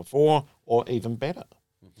was before, or even better.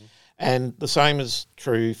 And the same is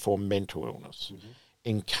true for mental illness.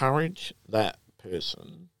 Encourage that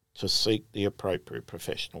person to seek the appropriate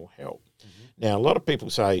professional help. Now, a lot of people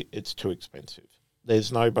say it's too expensive.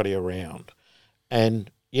 There's nobody around.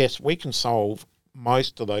 And yes, we can solve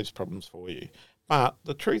most of those problems for you. But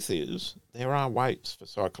the truth is, there are waits for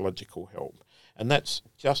psychological help. And that's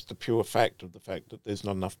just the pure fact of the fact that there's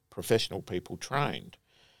not enough professional people trained.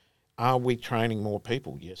 Are we training more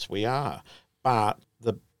people? Yes, we are. But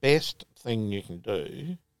the best thing you can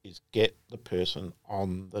do is get the person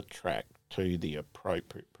on the track to the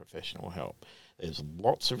appropriate professional help. There's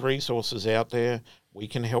lots of resources out there. We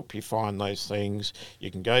can help you find those things. You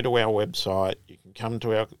can go to our website. You can come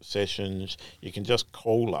to our sessions. You can just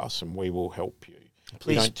call us and we will help you.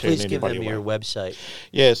 Please give them your website.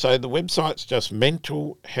 Yeah, so the website's just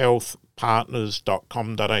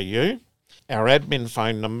mentalhealthpartners.com.au. Our admin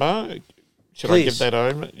phone number, should I give that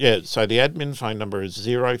over? Yeah, so the admin phone number is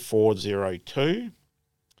 0402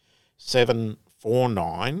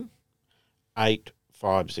 749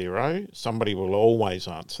 850. Somebody will always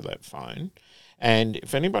answer that phone. And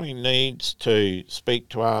if anybody needs to speak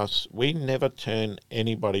to us, we never turn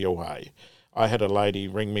anybody away. I had a lady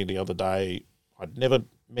ring me the other day. I'd never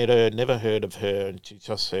met her, never heard of her, and she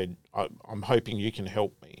just said, I'm hoping you can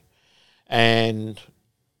help me. And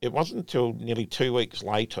it wasn't until nearly 2 weeks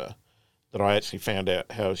later that I actually found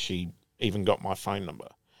out how she even got my phone number.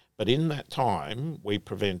 But in that time, we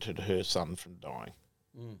prevented her son from dying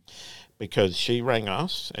because she rang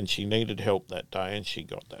us and she needed help that day and she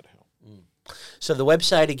got that help. So the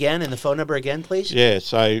website again and the phone number again, please? Yeah,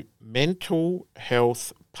 so Mental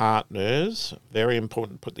Health Partners, very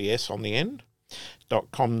important to put the S on the end,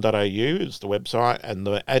 .com.au is the website, and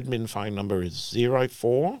the admin phone number is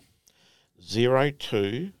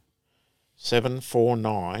 0402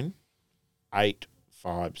 749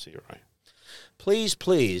 850.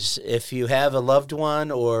 Please, if you have a loved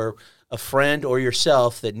one or a friend or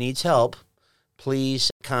yourself that needs help,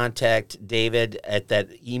 please contact David at that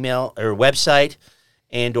email or website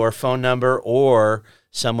and or phone number or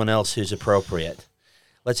someone else who's appropriate.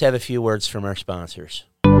 Let's have a few words from our sponsors.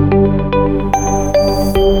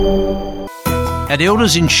 At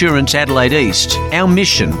Elders Insurance Adelaide East, our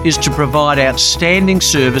mission is to provide outstanding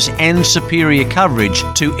service and superior coverage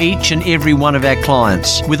to each and every one of our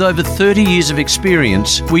clients. With over 30 years of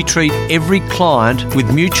experience, we treat every client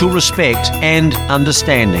with mutual respect and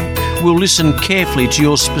understanding. We'll listen carefully to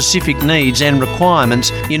your specific needs and requirements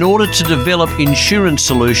in order to develop insurance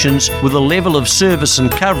solutions with a level of service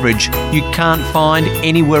and coverage you can't find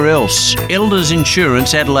anywhere else. Elders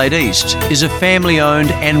Insurance Adelaide East is a family-owned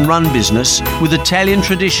and run business with Italian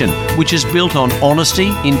tradition, which is built on honesty,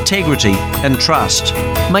 integrity and trust.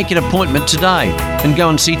 Make an appointment today and go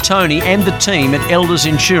and see Tony and the team at Elders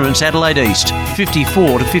Insurance Adelaide East,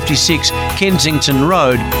 54 to 56 Kensington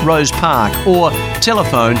Road, Rose Park, or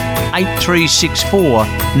telephone 8364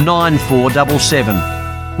 9477.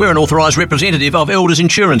 We're an authorised representative of Elders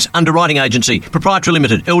Insurance Underwriting Agency, Proprietary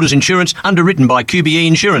Limited, Elders Insurance, underwritten by QBE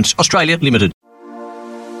Insurance, Australia Limited.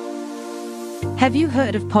 Have you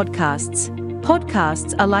heard of podcasts?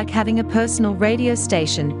 Podcasts are like having a personal radio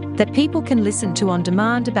station that people can listen to on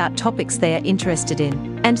demand about topics they are interested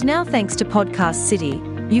in. And now, thanks to Podcast City,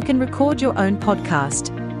 you can record your own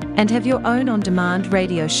podcast and have your own on-demand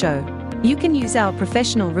radio show. You can use our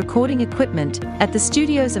professional recording equipment at the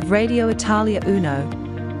studios of Radio Italia Uno,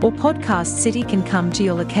 or Podcast City can come to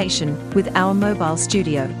your location with our mobile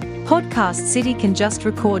studio. Podcast City can just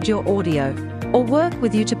record your audio or work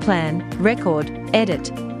with you to plan, record,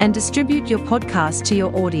 edit, and distribute your podcast to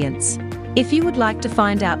your audience. If you would like to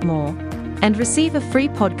find out more and receive a free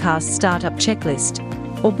podcast startup checklist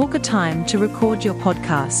or book a time to record your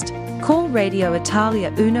podcast, call Radio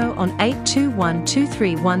Italia Uno on 821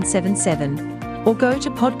 23177 or go to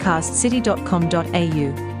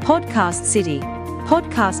podcastcity.com.au. Podcast City.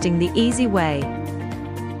 Podcasting the easy way.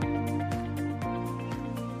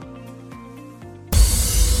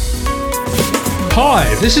 Hi,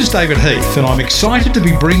 this is David Heath, and I'm excited to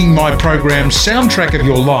be bringing my program Soundtrack of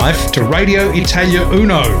Your Life to Radio Italia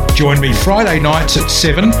Uno. Join me Friday nights at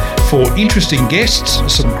 7 for interesting guests,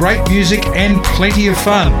 some great music and plenty of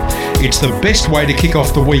fun. It's the best way to kick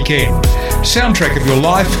off the weekend. Soundtrack of Your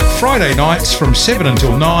Life, Friday nights from 7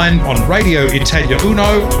 until 9 on Radio Italia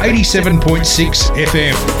Uno, 87.6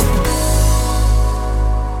 FM.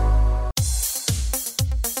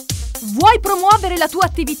 Vuoi promuovere la tua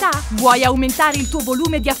attività? Vuoi aumentare il tuo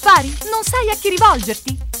volume di affari? Non sai a chi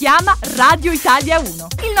rivolgerti? Chiama Radio Italia 1.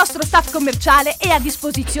 Il nostro staff commerciale è a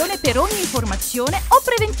disposizione per ogni informazione o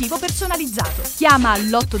preventivo personalizzato. Chiama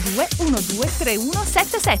all'82 12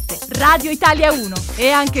 3177. Radio Italia 1.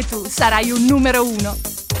 E anche tu sarai un numero 1.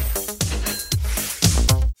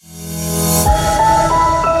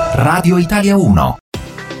 Radio Italia 1.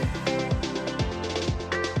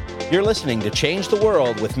 You're listening to Change the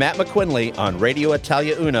World with Matt McQuinley on Radio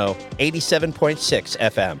Italia Uno, 87.6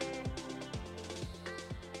 FM.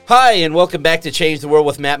 Hi, and welcome back to Change the World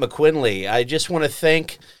with Matt McQuinley. I just want to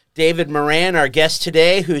thank David Moran, our guest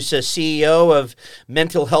today, who's a CEO of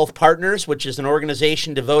Mental Health Partners, which is an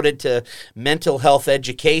organization devoted to mental health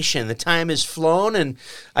education. The time has flown, and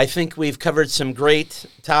I think we've covered some great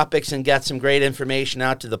topics and got some great information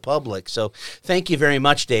out to the public. So thank you very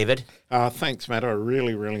much, David. Thanks, Matt. I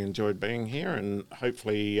really, really enjoyed being here, and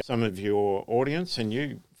hopefully some of your audience and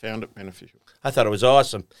you found it beneficial. I thought it was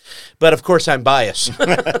awesome. But, of course, I'm biased.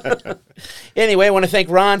 Anyway, I want to thank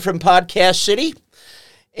Ron from Podcast City.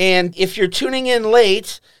 And if you're tuning in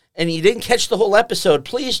late and you didn't catch the whole episode,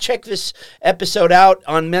 please check this episode out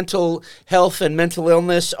on mental health and mental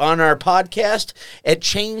illness on our podcast at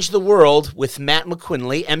Change the World with Matt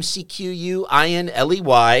McQuinley, McQuinley,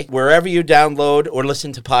 wherever you download or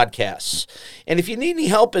listen to podcasts. And if you need any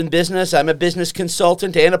help in business, I'm a business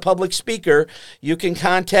consultant and a public speaker. You can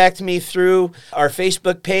contact me through our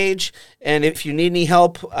Facebook page. And if you need any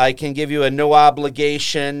help, I can give you a no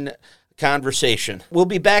obligation conversation. We'll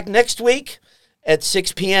be back next week at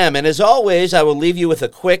 6 p.m. And as always, I will leave you with a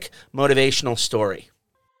quick motivational story.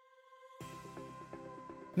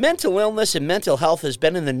 Mental illness and mental health has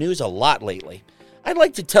been in the news a lot lately. I'd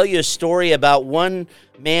like to tell you a story about one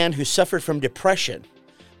man who suffered from depression,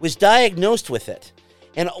 was diagnosed with it,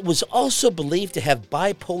 and was also believed to have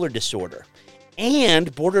bipolar disorder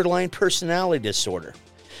and borderline personality disorder.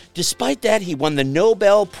 Despite that, he won the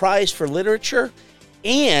Nobel Prize for Literature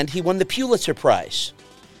and he won the Pulitzer Prize.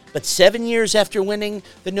 But 7 years after winning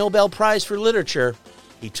the Nobel Prize for Literature,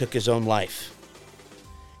 he took his own life.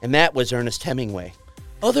 And that was Ernest Hemingway,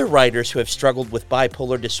 Other writers who have struggled with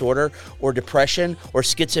bipolar disorder or depression or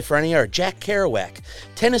schizophrenia are Jack Kerouac,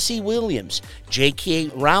 Tennessee Williams,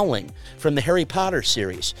 J.K. Rowling from the Harry Potter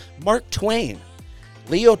series, Mark Twain,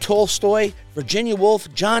 Leo Tolstoy, Virginia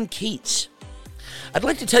Woolf, John Keats. I'd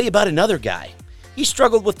like to tell you about another guy. He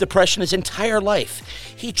struggled with depression his entire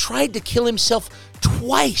life. He tried to kill himself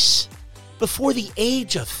twice before the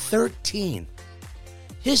age of 13.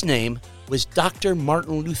 His name was Dr.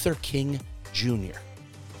 Martin Luther King Jr.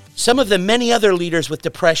 Some of the many other leaders with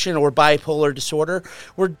depression or bipolar disorder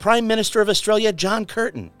were Prime Minister of Australia John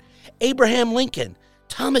Curtin, Abraham Lincoln,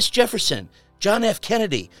 Thomas Jefferson, John F.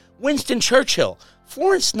 Kennedy, Winston Churchill,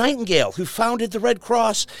 Florence Nightingale, who founded the Red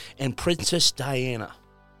Cross, and Princess Diana.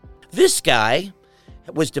 This guy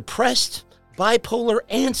was depressed, bipolar,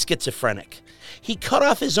 and schizophrenic. He cut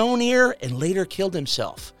off his own ear and later killed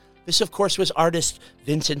himself. This, of course, was artist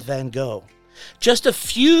Vincent van Gogh. Just a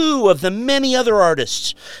few of the many other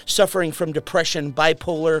artists suffering from depression,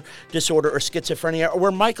 bipolar disorder, or schizophrenia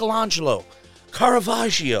were Michelangelo,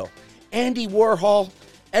 Caravaggio, Andy Warhol,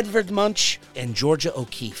 Edvard Munch, and Georgia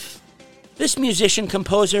O'Keeffe. This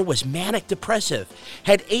musician-composer was manic-depressive,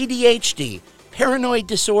 had ADHD, paranoid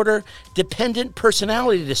disorder, dependent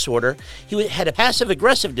personality disorder. He had a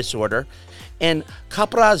passive-aggressive disorder, and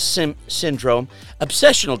Capgras syndrome,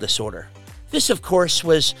 obsessional disorder. This, of course,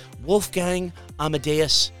 was Wolfgang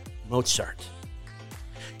Amadeus Mozart.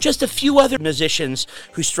 Just a few other musicians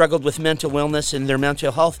who struggled with mental illness and their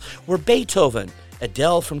mental health were Beethoven,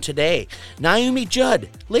 Adele from Today, Naomi Judd,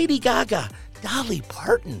 Lady Gaga, Dolly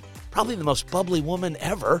Parton, probably the most bubbly woman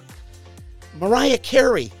ever, Mariah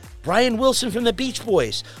Carey, Brian Wilson from the Beach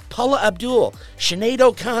Boys, Paula Abdul, Sinead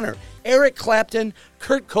O'Connor, Eric Clapton,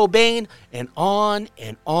 Kurt Cobain, and on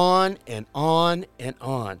and on and on and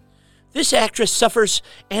on. This actress suffers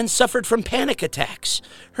and suffered from panic attacks.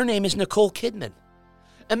 Her name is Nicole Kidman.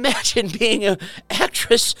 Imagine being an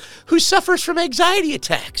actress who suffers from anxiety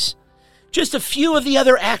attacks. Just a few of the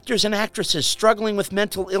other actors and actresses struggling with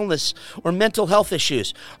mental illness or mental health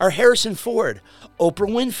issues are Harrison Ford, Oprah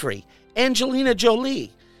Winfrey, Angelina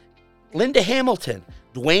Jolie, Linda Hamilton,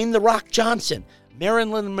 Dwayne "The Rock" Johnson,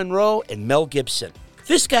 Marilyn Monroe, and Mel Gibson.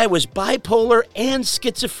 This guy was bipolar and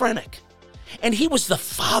schizophrenic, and he was the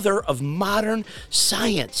father of modern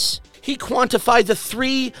science. He quantified the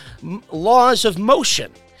 3 laws of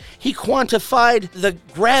motion. He quantified the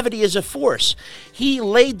gravity as a force. He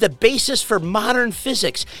laid the basis for modern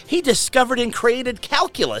physics. He discovered and created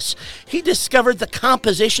calculus. He discovered the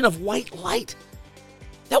composition of white light.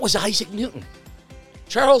 That was Isaac Newton.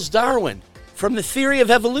 Charles Darwin, from the theory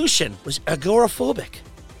of evolution, was agoraphobic.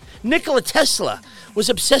 Nikola Tesla was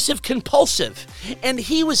obsessive-compulsive, and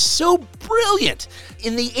he was so brilliant.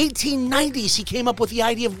 In the 1890s, he came up with the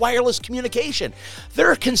idea of wireless communication.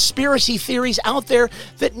 There are conspiracy theories out there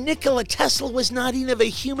that Nikola Tesla was not even a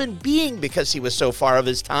human being because he was so far of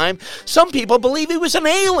his time. Some people believe he was an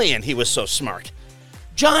alien. He was so smart.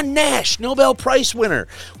 John Nash, Nobel Prize winner,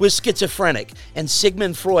 was schizophrenic, and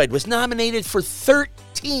Sigmund Freud was nominated for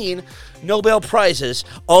 13 Nobel Prizes,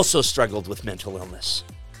 also struggled with mental illness.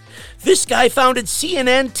 This guy founded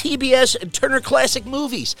CNN, TBS, and Turner Classic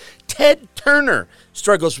Movies. Ted Turner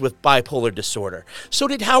struggles with bipolar disorder. So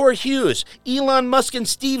did Howard Hughes. Elon Musk and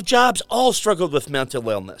Steve Jobs all struggled with mental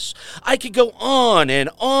illness. I could go on and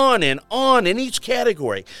on and on in each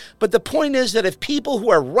category. But the point is that if people who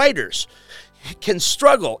are writers can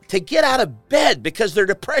struggle to get out of bed because their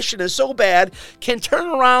depression is so bad, can turn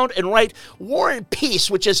around and write War and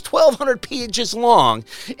Peace, which is 1,200 pages long,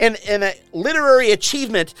 and a literary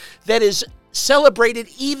achievement that is celebrated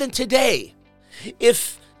even today.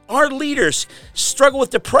 If our leaders struggle with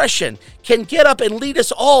depression, can get up and lead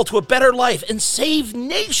us all to a better life and save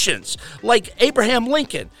nations like Abraham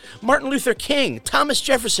Lincoln, Martin Luther King, Thomas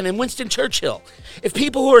Jefferson, and Winston Churchill. If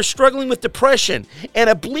people who are struggling with depression and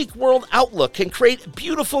a bleak world outlook can create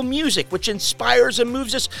beautiful music which inspires and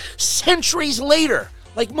moves us centuries later,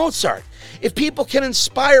 like Mozart. If people can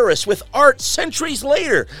inspire us with art centuries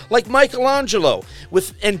later, like Michelangelo,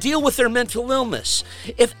 and deal with their mental illness.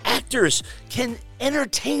 If actors can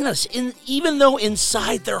entertain us, even though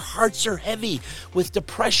inside their hearts are heavy with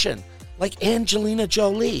depression, like Angelina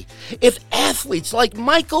Jolie. If athletes like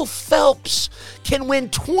Michael Phelps can win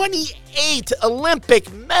 28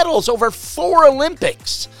 Olympic medals over 4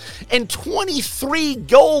 Olympics and 23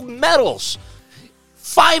 gold medals,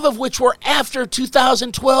 5 of which were after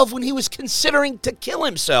 2012 when he was considering to kill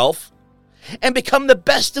himself and become the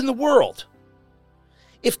best in the world.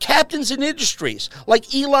 If captains in industries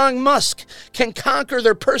like Elon Musk can conquer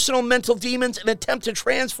their personal mental demons and attempt to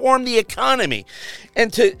transform the economy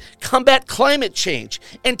and to combat climate change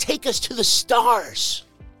and take us to the stars,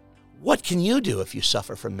 What can you do if you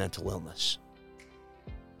suffer from mental illness?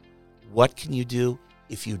 What can you do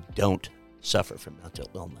if you don't suffer from mental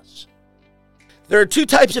illness? There are two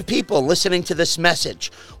types of people listening to this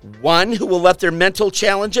message. One who will let their mental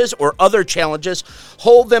challenges or other challenges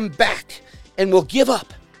hold them back and will give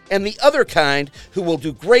up. And the other kind who will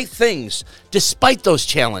do great things despite those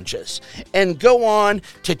challenges and go on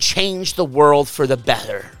to change the world for the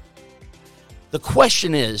better. The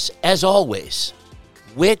question is, as always,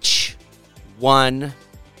 which one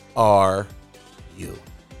are you?